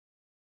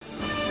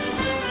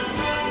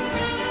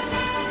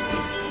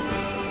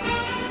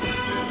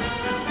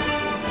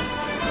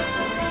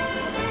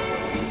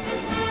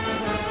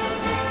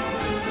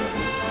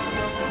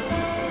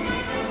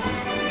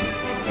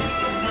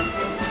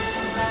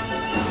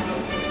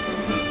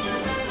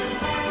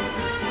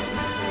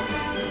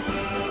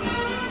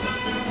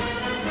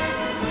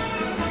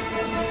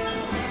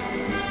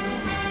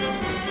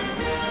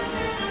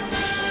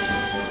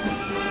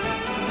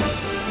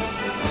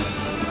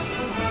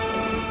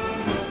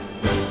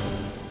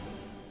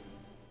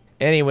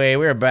Anyway,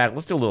 we're back.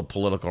 Let's do a little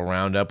political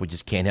roundup. We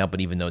just can't help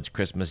it, even though it's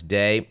Christmas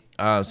Day.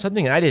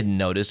 Something I didn't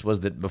notice was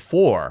that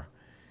before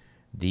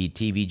the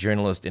TV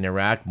journalist in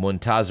Iraq,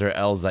 Muntazir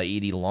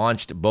al-Zaidi,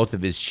 launched both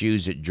of his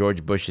shoes at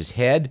George Bush's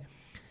head,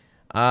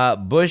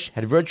 Bush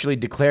had virtually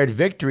declared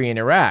victory in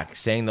Iraq,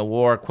 saying the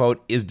war,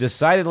 quote, is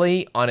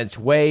decidedly on its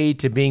way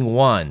to being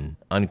won,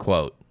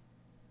 unquote.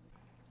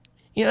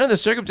 You know, the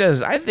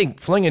circumstances, I think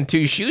flinging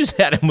two shoes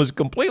at him was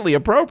completely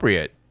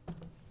appropriate.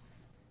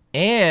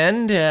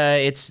 And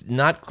it's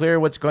not clear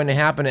what's going to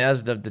happen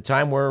as the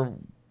time we're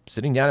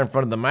sitting down in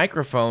front of the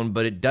microphone,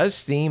 but it does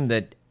seem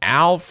that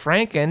Al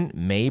Franken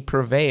may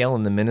prevail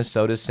in the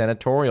Minnesota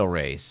senatorial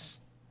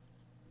race.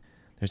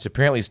 There's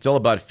apparently still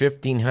about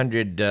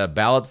 1,500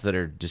 ballots that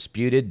are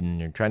disputed, and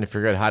they're trying to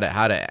figure out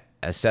how to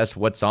assess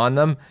what's on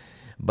them,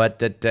 but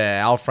that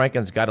Al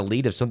Franken's got a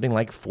lead of something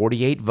like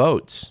 48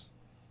 votes.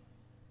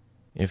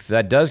 If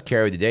that does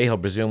carry the day, he'll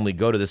presumably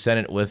go to the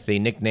Senate with the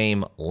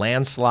nickname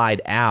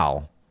Landslide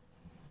Al.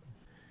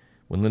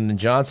 When Lyndon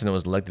Johnson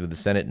was elected to the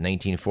Senate in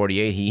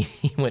 1948, he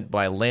went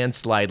by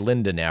Landslide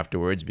Lyndon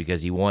afterwards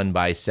because he won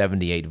by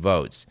 78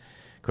 votes.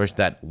 Of course,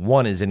 that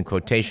one is in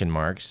quotation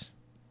marks.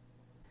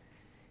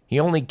 He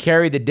only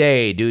carried the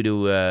day due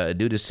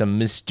to some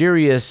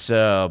mysterious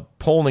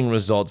polling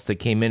results that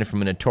came in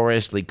from a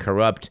notoriously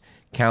corrupt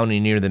county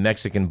near the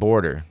Mexican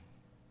border.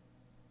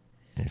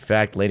 In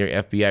fact, later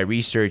FBI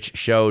research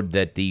showed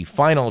that the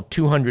final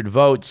 200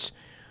 votes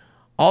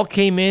all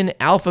came in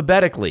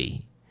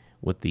alphabetically,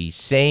 with the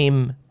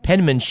same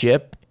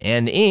penmanship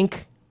and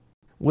ink,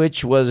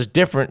 which was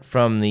different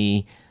from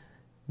the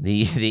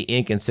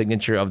ink and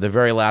signature of the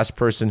very last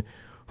person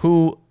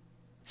who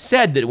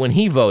said that when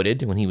he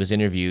voted, when he was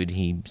interviewed,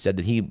 he said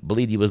that he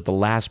believed he was the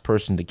last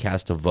person to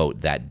cast a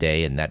vote that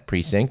day in that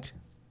precinct.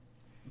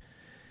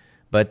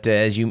 But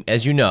as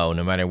you know,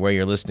 no matter where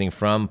you're listening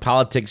from,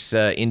 politics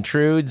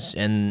intrudes,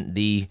 and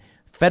the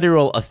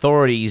federal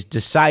authorities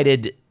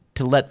decided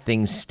to let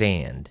things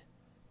stand.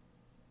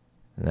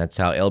 And that's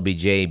how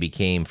LBJ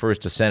became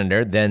first a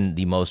senator, then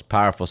the most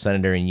powerful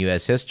senator in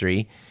U.S.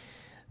 history,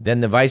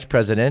 then the vice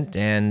president,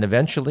 and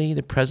eventually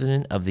the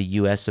president of the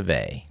U.S. of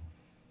A.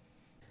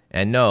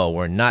 And no,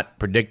 we're not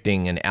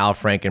predicting an Al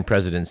Franken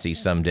presidency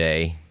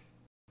someday,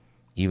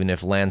 even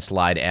if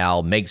Landslide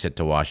Al makes it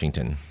to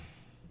Washington.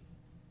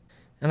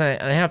 And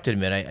I have to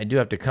admit, I do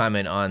have to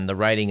comment on the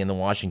writing in the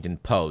Washington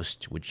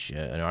Post, which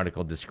an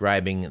article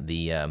describing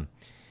the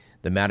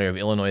matter of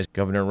Illinois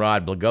Governor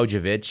Rod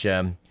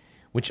Blagojevich,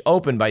 which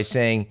opened by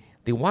saying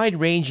the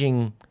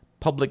wide-ranging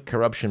public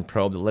corruption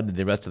probe that led to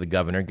the arrest of the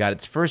governor got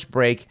its first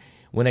break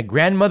when a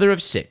grandmother of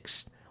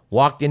 6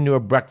 walked into a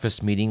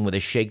breakfast meeting with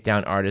a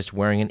shakedown artist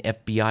wearing an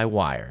FBI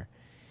wire.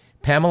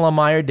 Pamela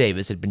Meyer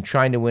Davis had been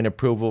trying to win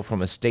approval from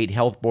a state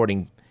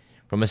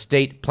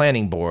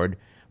planning board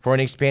for an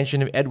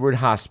expansion of Edward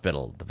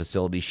Hospital, the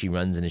facility she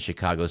runs in a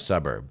Chicago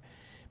suburb.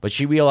 But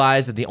she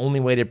realized that the only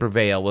way to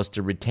prevail was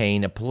to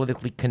retain a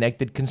politically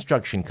connected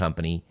construction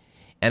company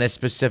and a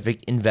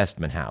specific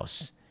investment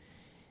house.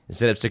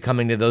 Instead of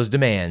succumbing to those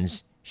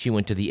demands, she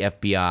went to the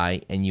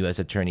FBI and U.S.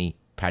 Attorney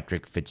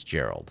Patrick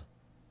Fitzgerald.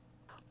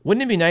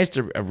 Wouldn't it be nice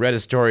to have read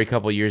a story a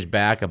couple years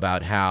back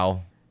about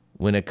how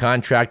when a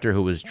contractor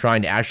who was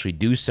trying to actually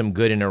do some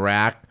good in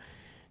Iraq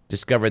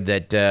discovered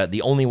that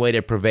the only way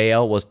to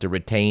prevail was to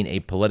retain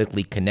a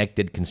politically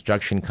connected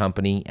construction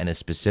company and a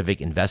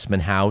specific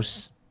investment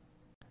house,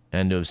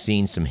 and to have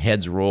seen some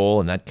heads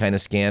roll and that kind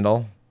of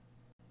scandal?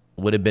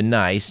 Would have been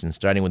nice, and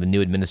starting with the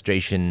new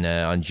administration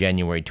on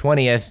January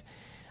 20th,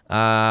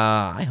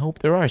 I hope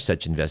there are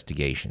such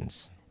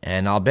investigations.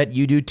 And I'll bet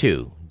you do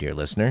too, dear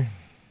listener.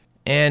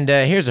 And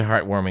here's a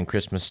heartwarming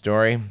Christmas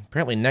story.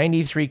 Apparently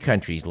 93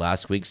 countries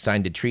last week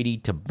signed a treaty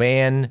to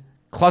ban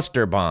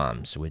cluster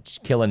bombs, which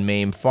kill and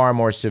maim far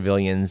more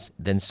civilians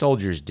than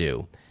soldiers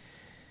do.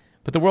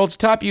 But the world's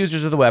top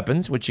users of the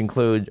weapons, which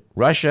include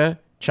Russia,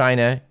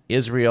 China,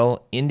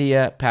 Israel,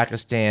 India,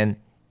 Pakistan,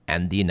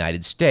 and the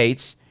United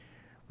States,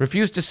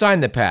 refused to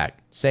sign the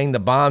pact, saying the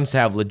bombs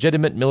have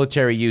legitimate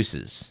military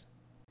uses.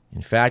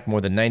 In fact,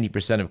 more than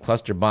 90% of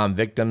cluster bomb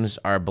victims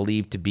are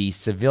believed to be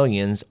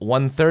civilians,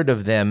 1/3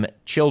 of them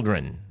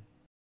children.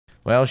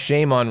 Well,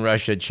 shame on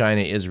Russia,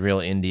 China, Israel,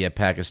 India,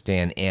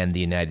 Pakistan, and the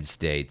United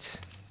States.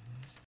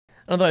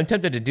 Although I'm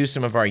tempted to do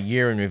some of our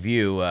year in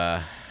review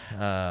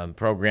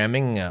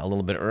programming a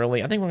little bit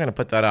early, I think we're going to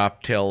put that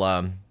off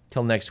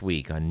till next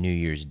week on New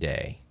Year's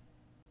Day.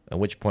 At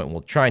which point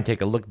we'll try and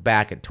take a look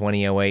back at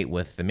 2008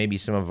 with maybe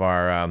some of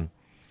our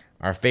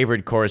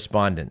favorite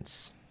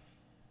correspondents.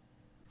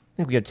 I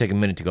think we have to take a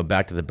minute to go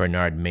back to the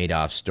Bernard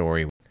Madoff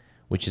story,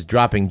 which is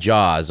dropping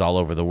jaws all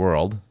over the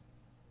world.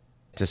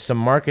 Some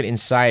market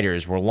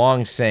insiders were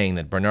long saying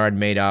that Bernard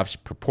Madoff's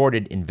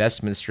purported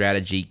investment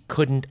strategy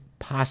couldn't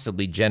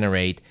possibly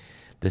generate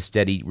the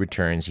steady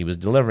returns he was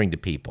delivering to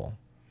people.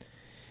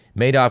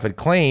 Madoff had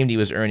claimed he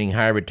was earning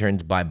higher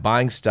returns by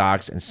buying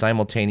stocks and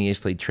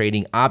simultaneously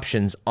trading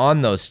options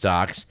on those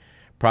stocks,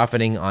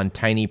 profiting on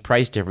tiny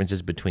price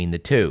differences between the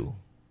two.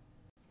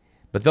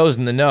 But those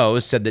in the know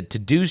said that to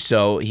do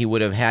so, he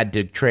would have had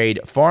to trade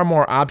far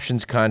more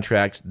options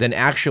contracts than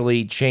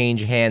actually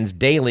change hands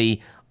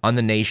daily on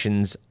the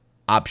nation's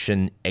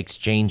option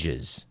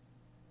exchanges.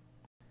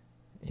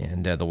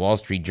 And the Wall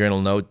Street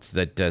Journal notes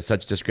that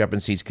such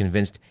discrepancies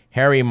convinced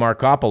Harry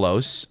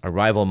Markopolos, a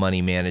rival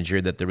money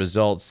manager, that the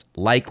results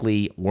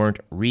likely weren't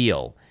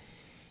real.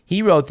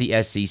 He wrote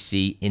the SEC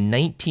in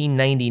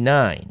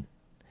 1999,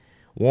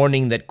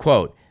 warning that,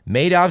 quote,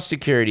 Madoff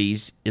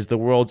Securities is the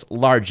world's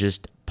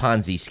largest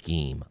Ponzi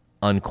scheme,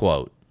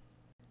 unquote.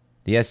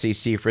 The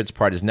SEC, for its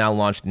part, has now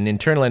launched an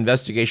internal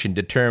investigation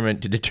to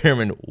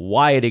determine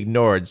why it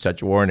ignored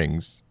such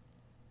warnings.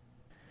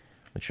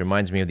 Which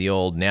reminds me of the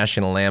old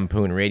National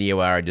Lampoon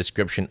Radio Hour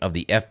description of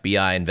the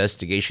FBI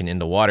investigation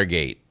into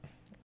Watergate,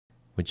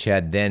 which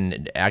had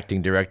then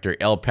acting director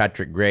L.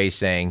 Patrick Gray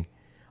saying,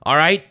 all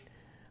right,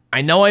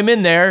 I know I'm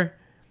in there.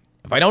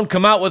 If I don't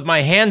come out with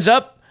my hands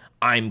up,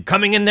 I'm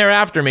coming in there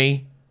after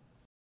me.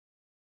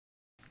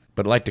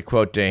 But I'd like to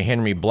quote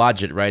Henry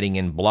Blodgett, writing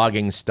in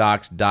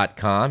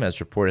bloggingstocks.com, as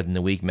reported in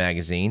the Week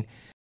magazine.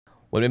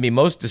 What may be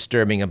most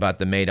disturbing about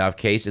the Madoff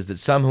case is that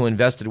some who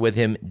invested with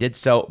him did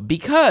so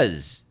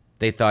because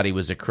they thought he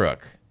was a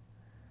crook.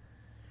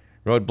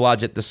 Wrote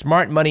Blodgett, the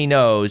smart money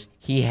knows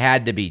he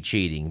had to be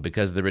cheating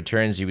because the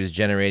returns he was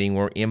generating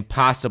were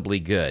impossibly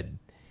good.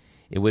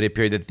 It would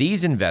appear that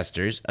these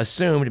investors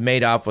assumed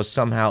Madoff was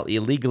somehow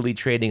illegally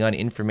trading on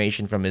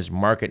information from his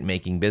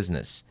market-making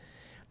business.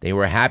 They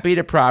were happy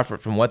to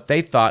profit from what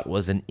they thought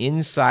was an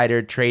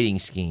insider trading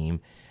scheme,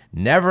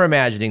 never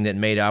imagining that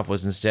Madoff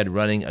was instead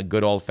running a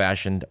good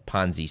old-fashioned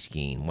Ponzi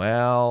scheme.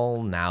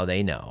 Well, now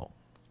they know.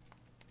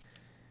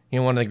 You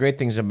know, one of the great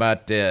things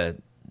about the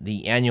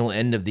annual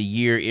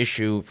end-of-the-year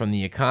issue from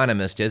The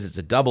Economist is it's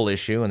a double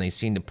issue, and they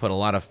seem to put a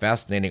lot of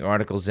fascinating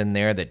articles in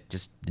there that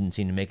just didn't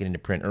seem to make it into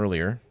print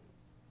earlier.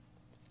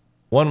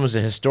 One was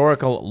a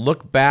historical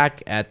look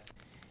back at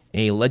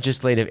a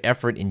legislative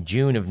effort in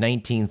June of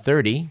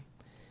 1930,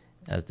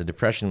 as the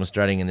Depression was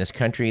starting in this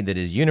country, that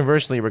is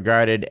universally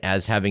regarded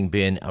as having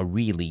been a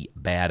really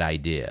bad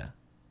idea.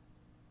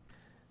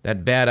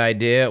 That bad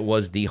idea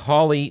was the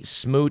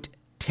Hawley-Smoot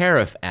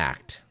Tariff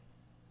Act.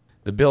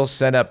 The bill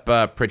set up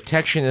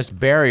protectionist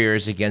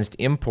barriers against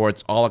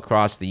imports all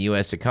across the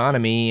U.S.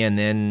 economy and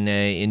then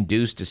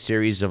induced a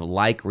series of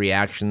like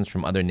reactions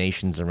from other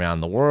nations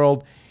around the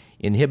world,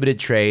 inhibited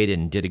trade,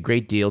 and did a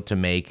great deal to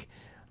make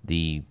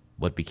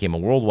what became a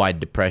worldwide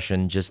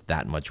depression just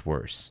that much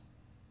worse.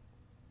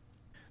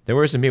 There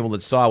were some people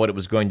that saw what it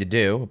was going to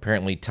do.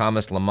 Apparently,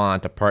 Thomas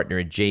Lamont, a partner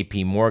at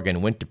J.P.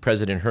 Morgan, went to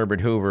President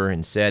Herbert Hoover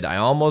and said, I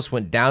almost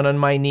went down on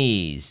my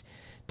knees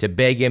to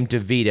beg him to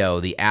veto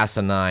the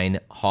asinine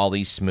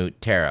Hawley-Smoot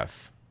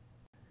tariff.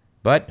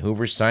 But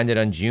Hoover signed it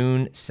on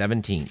June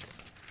 17th, in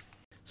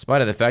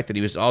spite of the fact that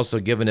he was also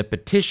given a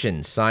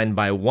petition signed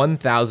by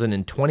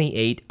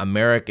 1,028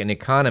 American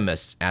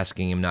economists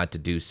asking him not to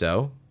do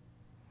so.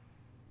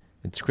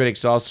 Its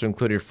critics also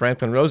included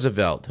Franklin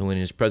Roosevelt, who in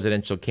his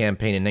presidential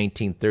campaign in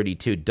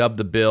 1932 dubbed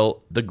the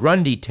bill the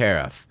Grundy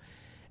Tariff,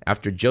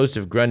 after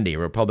Joseph Grundy, a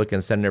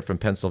Republican senator from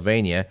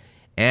Pennsylvania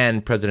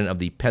and president of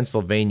the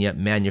Pennsylvania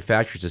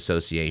Manufacturers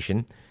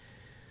Association,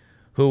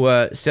 who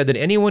said that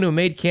anyone who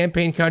made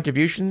campaign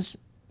contributions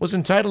was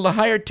entitled to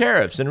higher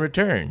tariffs in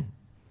return.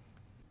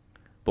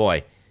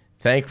 Boy,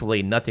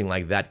 thankfully nothing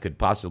like that could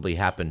possibly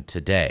happen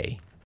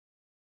today.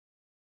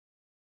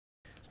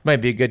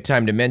 Might be a good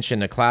time to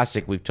mention a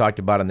classic we've talked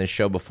about on this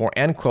show before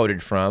and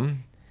quoted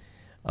from,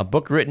 a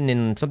book written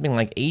in something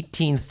like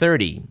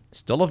 1830,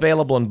 still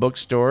available in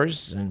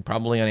bookstores and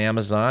probably on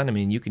Amazon. I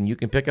mean, you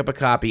can pick up a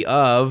copy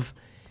of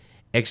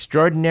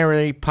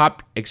Extraordinary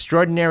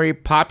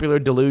Popular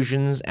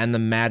Delusions and the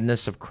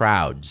Madness of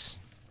Crowds.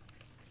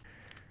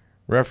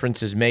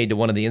 Reference is made to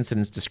one of the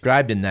incidents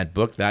described in that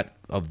book, that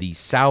of the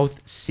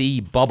South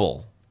Sea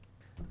Bubble.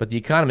 But The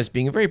Economist,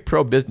 being a very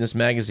pro-business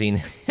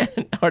magazine, had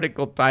an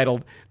article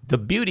titled The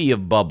Beauty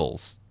of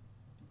Bubbles,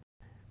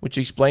 which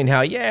explained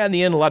how, in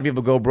the end, a lot of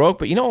people go broke,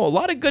 but, a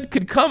lot of good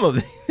could come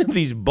of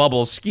these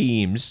bubble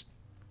schemes.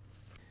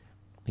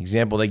 The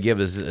example they give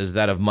is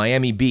that of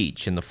Miami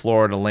Beach and the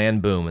Florida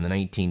land boom in the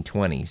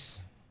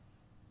 1920s.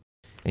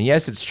 And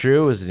yes, it's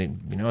true,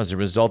 as a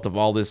result of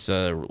all this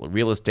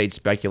real estate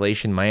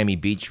speculation, Miami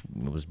Beach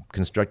was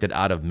constructed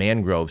out of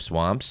mangrove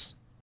swamps.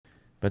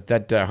 But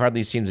that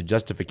hardly seems a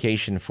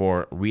justification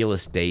for real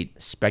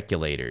estate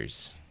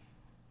speculators.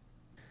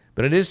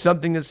 But it is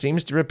something that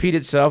seems to repeat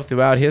itself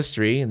throughout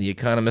history. The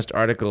Economist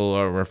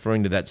article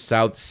referring to that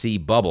South Sea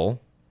Bubble.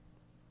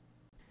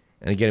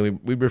 And again,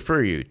 we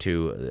refer you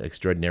to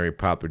Extraordinary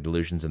Popular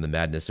Delusions and the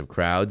Madness of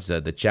Crowds.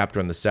 The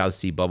chapter on the South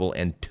Sea Bubble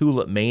and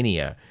Tulip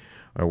Mania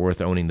are worth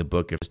owning the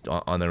book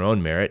on their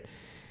own merit.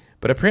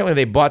 But apparently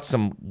they bought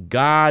some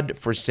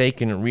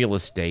God-forsaken real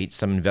estate,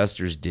 some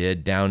investors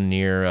did, down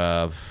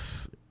near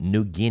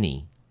New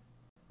Guinea,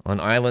 on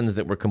islands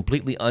that were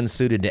completely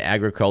unsuited to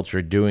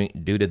agriculture due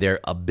to their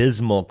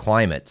abysmal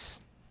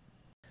climates.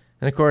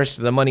 And of course,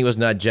 the money was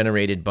not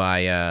generated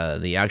by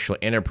the actual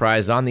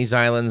enterprise on these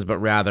islands, but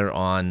rather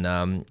on,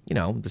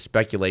 the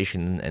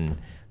speculation and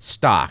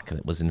stock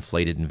that was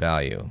inflated in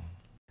value.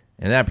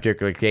 In that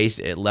particular case,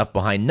 it left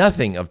behind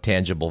nothing of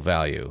tangible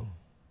value.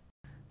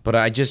 But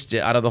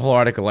out of the whole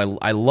article,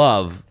 I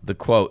love the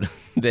quote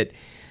that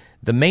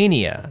the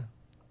mania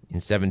in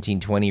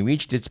 1720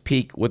 reached its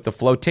peak with the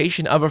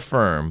flotation of a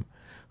firm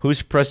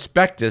whose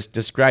prospectus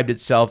described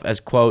itself as,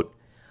 quote,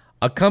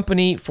 a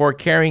company for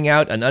carrying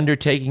out an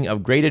undertaking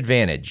of great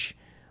advantage,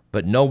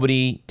 but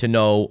nobody to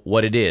know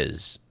what it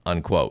is,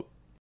 unquote.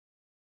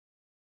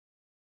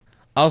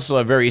 Also,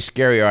 a very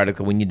scary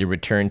article we need to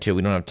return to.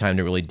 We don't have time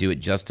to really do it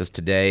justice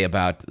today,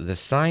 about the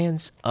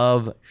science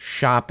of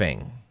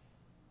shopping.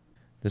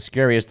 The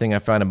scariest thing I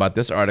found about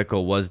this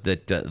article was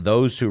that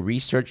those who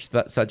research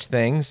such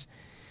things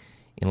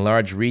in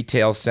large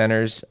retail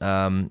centers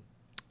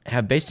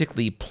have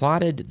basically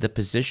plotted the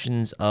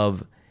positions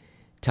of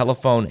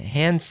telephone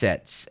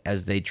handsets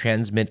as they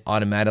transmit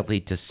automatically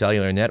to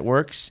cellular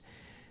networks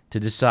to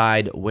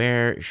decide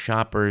where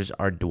shoppers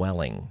are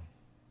dwelling.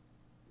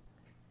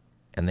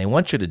 And they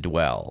want you to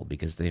dwell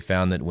because they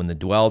found that when the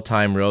dwell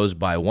time rose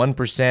by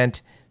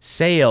 1%,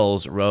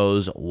 sales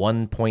rose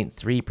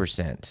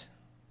 1.3%.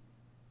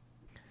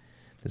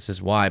 This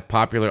is why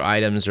popular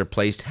items are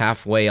placed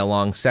halfway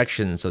along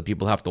sections so that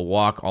people have to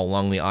walk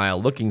along the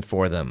aisle looking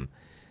for them.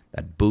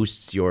 That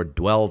boosts your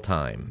dwell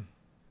time.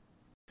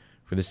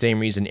 For the same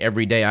reason,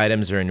 everyday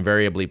items are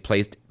invariably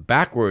placed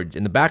backwards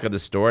in the back of the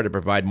store to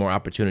provide more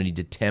opportunity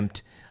to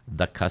tempt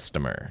the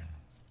customer.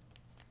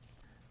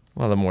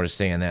 Well, there's more to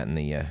say on that in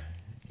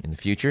the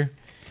future.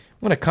 I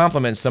want to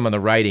compliment some of the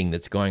writing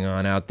that's going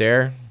on out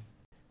there.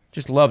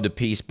 Just loved a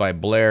piece by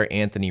Blair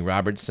Anthony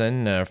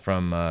Robertson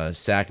from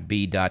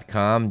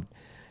SACB.com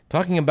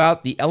talking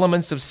about the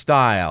elements of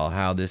style,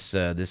 how this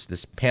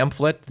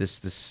pamphlet,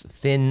 this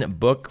thin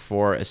book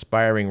for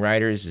aspiring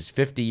writers is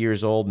 50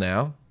 years old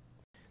now.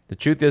 The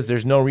truth is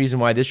there's no reason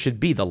why this should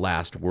be the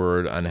last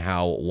word on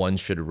how one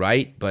should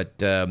write, but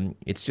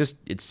it's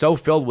so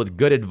filled with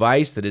good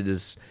advice that it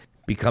has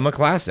become a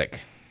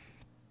classic.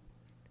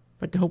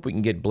 But I hope we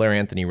can get Blair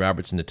Anthony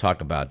Robertson to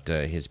talk about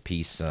his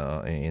piece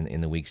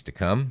in the weeks to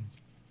come.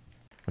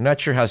 I'm not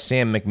sure how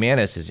Sam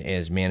McManus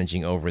is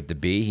managing over at the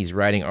Bee. He's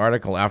writing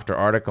article after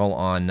article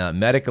on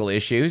medical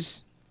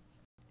issues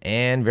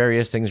and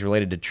various things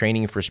related to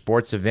training for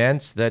sports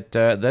events that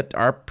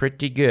are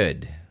pretty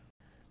good.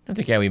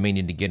 Another guy we may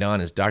need to get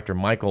on is Dr.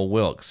 Michael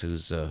Wilkes,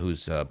 whose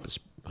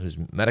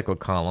medical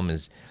column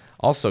is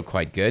also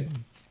quite good.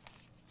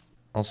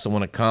 Also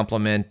want to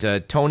compliment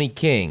Tony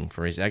King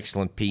for his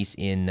excellent piece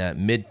in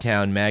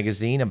Midtown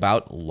Magazine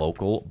about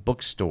local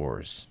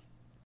bookstores.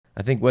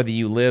 I think whether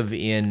you live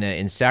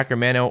in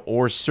Sacramento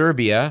or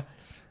Serbia,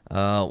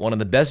 one of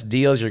the best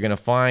deals you're going to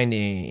find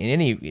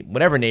in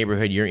whatever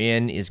neighborhood you're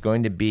in is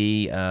going to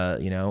be a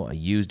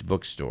used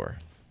bookstore.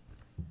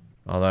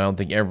 Although I don't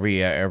think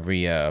every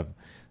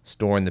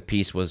store in the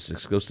piece was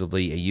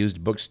exclusively a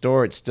used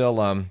bookstore, it's still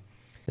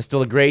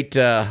a great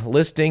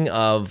listing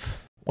of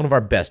one of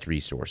our best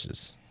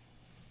resources.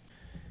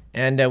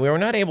 And we were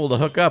not able to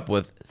hook up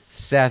with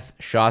Seth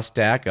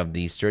Shostak of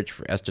the Search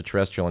for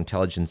Extraterrestrial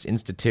Intelligence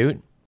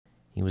Institute.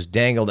 He was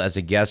dangled as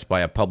a guest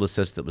by a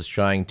publicist that was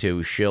trying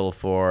to shill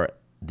for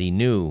The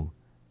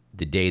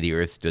Day the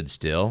Earth Stood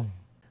Still.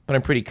 But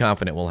I'm pretty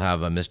confident we'll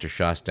have Mr.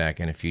 Shostak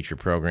in a future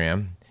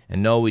program.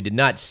 And no, we did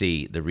not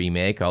see the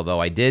remake,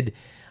 although I did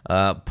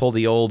pull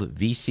the old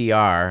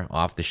VCR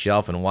off the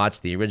shelf and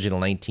watch the original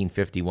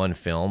 1951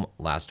 film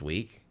last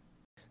week.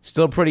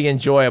 Still pretty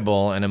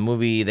enjoyable, and a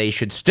movie they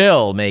should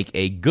still make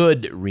a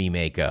good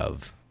remake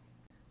of.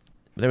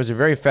 There was a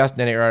very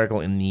fascinating article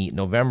in the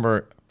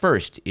November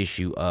 1st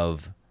issue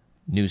of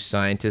New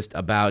Scientist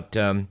about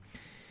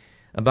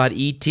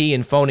E.T.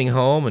 and phoning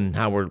home and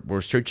how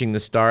we're searching the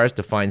stars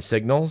to find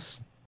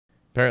signals.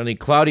 Apparently,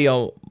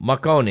 Claudio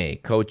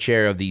Maccone,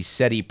 co-chair of the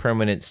SETI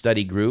Permanent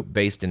Study Group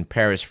based in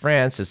Paris,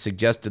 France, has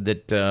suggested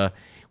that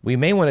we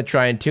may want to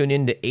try and tune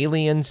into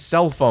alien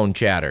cell phone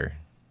chatter.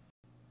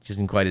 Which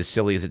isn't quite as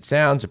silly as it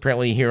sounds.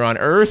 Apparently here on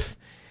Earth,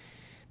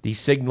 the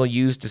signal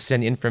used to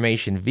send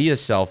information via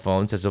cell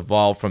phones has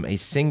evolved from a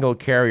single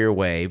carrier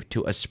wave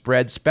to a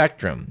spread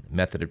spectrum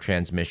method of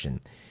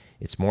transmission.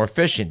 It's more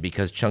efficient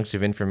because chunks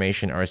of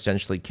information are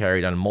essentially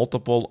carried on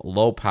multiple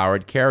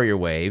low-powered carrier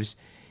waves,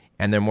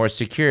 and they're more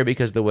secure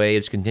because the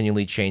waves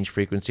continually change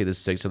frequency,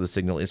 so the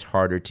signal is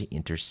harder to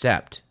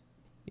intercept.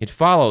 It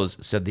follows,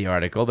 said the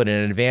article, that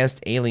an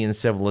advanced alien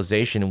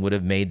civilization would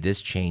have made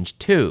this change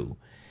too.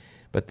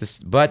 But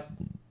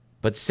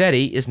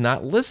SETI is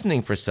not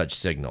listening for such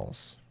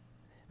signals.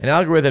 An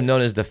algorithm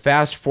known as the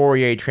fast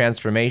Fourier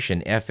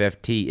transformation,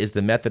 FFT, is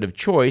the method of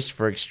choice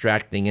for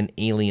extracting an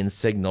alien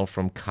signal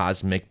from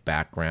cosmic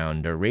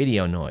background or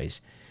radio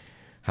noise.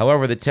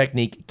 However, the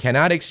technique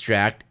cannot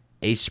extract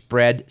a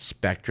spread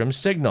spectrum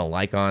signal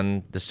like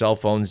on the cell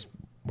phones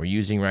we're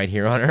using right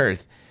here on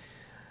Earth.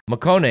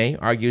 McCone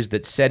argues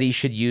that SETI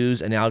should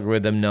use an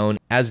algorithm known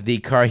as the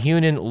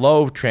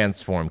Karhunen-Loewe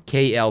transform,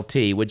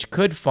 KLT, which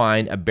could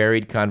find a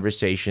buried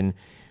conversation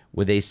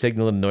with a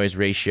signal-to-noise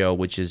ratio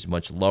which is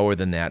much lower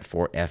than that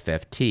for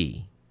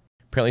FFT.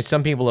 Apparently,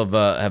 some people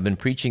have been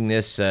preaching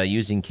this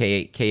using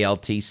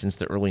KLT since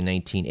the early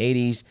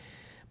 1980s,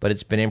 but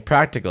it's been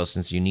impractical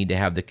since you need to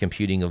have the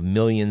computing of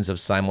millions of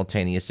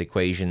simultaneous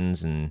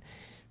equations, and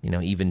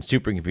even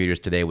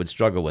supercomputers today would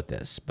struggle with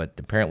this. But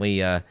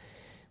apparently,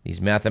 these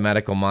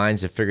mathematical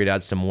minds have figured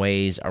out some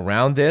ways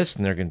around this,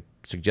 and they're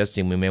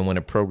suggesting we may want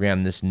to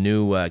program this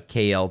new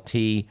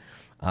KLT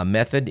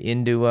method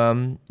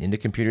into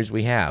computers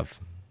we have.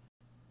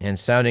 And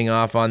sounding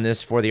off on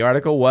this for the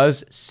article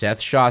was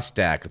Seth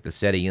Shostak at the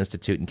SETI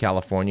Institute in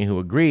California, who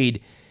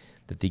agreed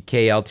that the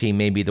KLT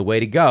may be the way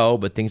to go,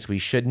 but thinks we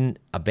shouldn't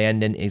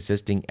abandon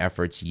existing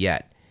efforts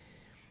yet.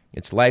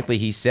 It's likely,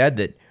 he said,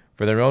 that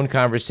for their own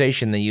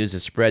conversation they use a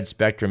spread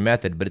spectrum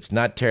method, but it's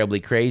not terribly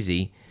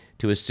crazy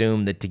to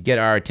assume that to get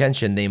our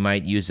attention they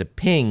might use a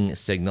ping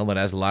signal that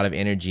has a lot of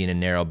energy in a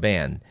narrow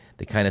band,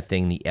 the kind of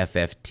thing the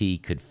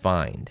FFT could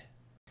find.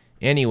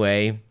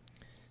 Anyway,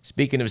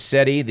 speaking of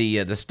SETI,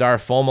 the star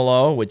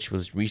Fomalhaut, which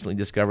was recently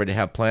discovered to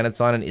have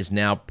planets on it, is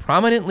now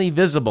prominently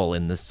visible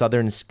in the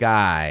southern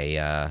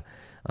sky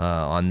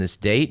on this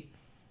date.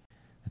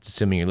 That's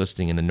assuming you're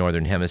listening in the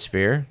northern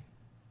hemisphere.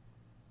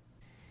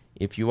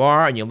 If you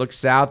are and you look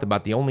south,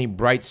 about the only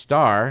bright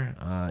star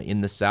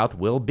in the south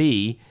will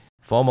be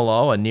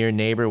Fomalhaut, a near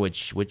neighbor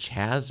which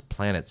has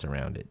planets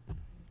around it.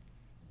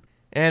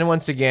 And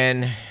once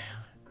again,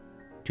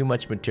 too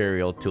much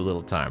material, too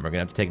little time. We're going to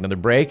have to take another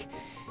break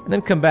and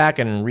then come back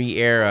and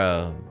re-air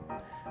a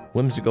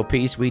whimsical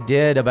piece we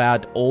did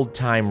about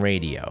old-time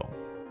radio.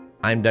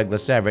 I'm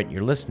Douglas Everett.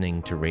 You're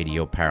listening to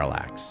Radio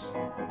Parallax.